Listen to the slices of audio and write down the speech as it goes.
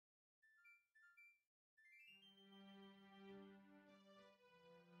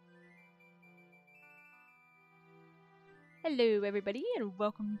Hello everybody and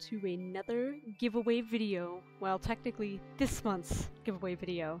welcome to another giveaway video. Well, technically this month's giveaway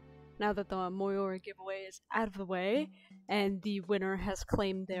video. Now that the Moixaura giveaway is out of the way and the winner has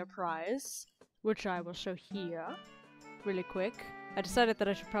claimed their prize, which I will show here really quick. I decided that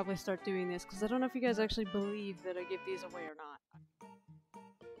I should probably start doing this because I don't know if you guys actually believe that I give these away or not.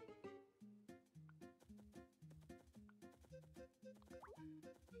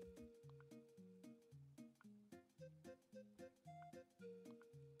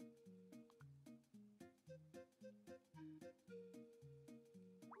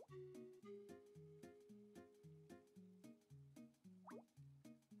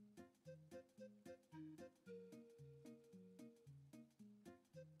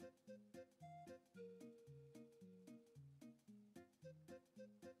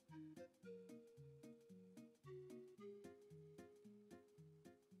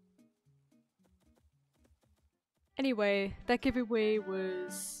 Anyway, that giveaway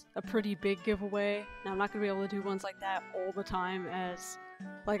was a pretty big giveaway. Now I'm not going to be able to do ones like that all the time as,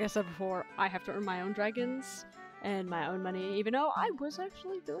 like I said before, I have to earn my own dragons and my own money, even though I was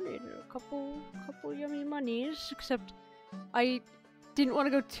actually donated a couple yummy monies, except I didn't want to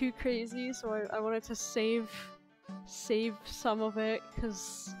go too crazy, so I wanted to save some of it,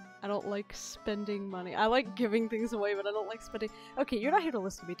 because I don't like spending money. I like giving things away, but I don't like spending. Okay, you're not here to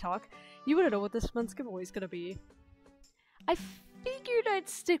listen to me talk. You want to know what this month's giveaway is going to be. I figured I'd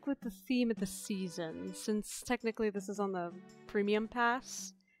stick with the theme of the season, since technically this is on the premium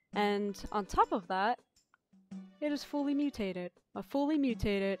pass, and on top of that, it is fully mutated. A fully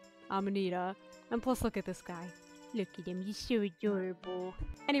mutated Amanita, and plus look at this guy. Look at him, he's so adorable.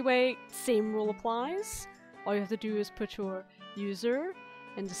 Anyway, same rule applies. All you have to do is put your user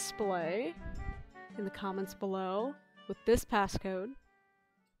and display in the comments below with this passcode.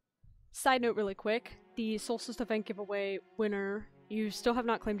 Side note really quick, the Solstice event giveaway winner, you still have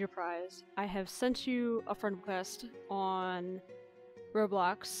not claimed your prize. I have sent you a friend request on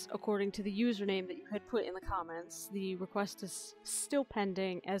Roblox according to the username that you had put in the comments. The request is still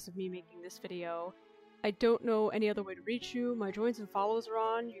pending as of me making this video. I don't know any other way to reach you. My joins and follows are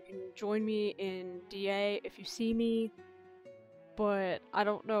on. You can join me in DA if you see me, but I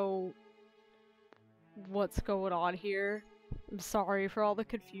don't know what's going on here. I'm sorry for all the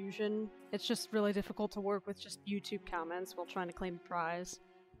confusion. It's just really difficult to work with just YouTube comments while trying to claim a prize.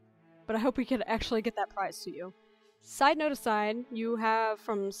 But I hope we can actually get that prize to you. Side note aside, you have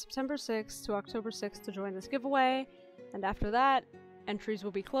from September 6th to October 6th to join this giveaway, and after that, entries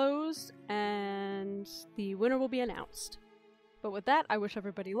will be closed, and the winner will be announced. But with that, I wish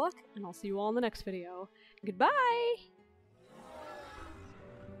everybody luck, and I'll see you all in the next video. Goodbye!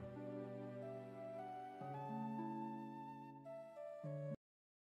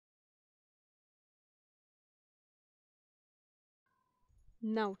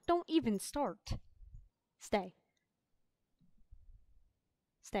 No, don't even start. Stay.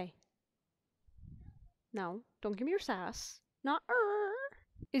 Stay. No, don't give me your sass. Not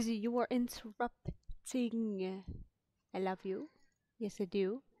Izzy, you are interrupting. I love you. Yes, I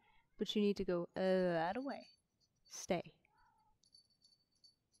do. But you need to go that away. Stay.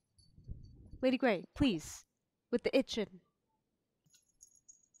 Lady Grey, please. With the itchin'.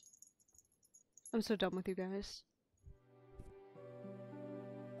 I'm so done with you guys.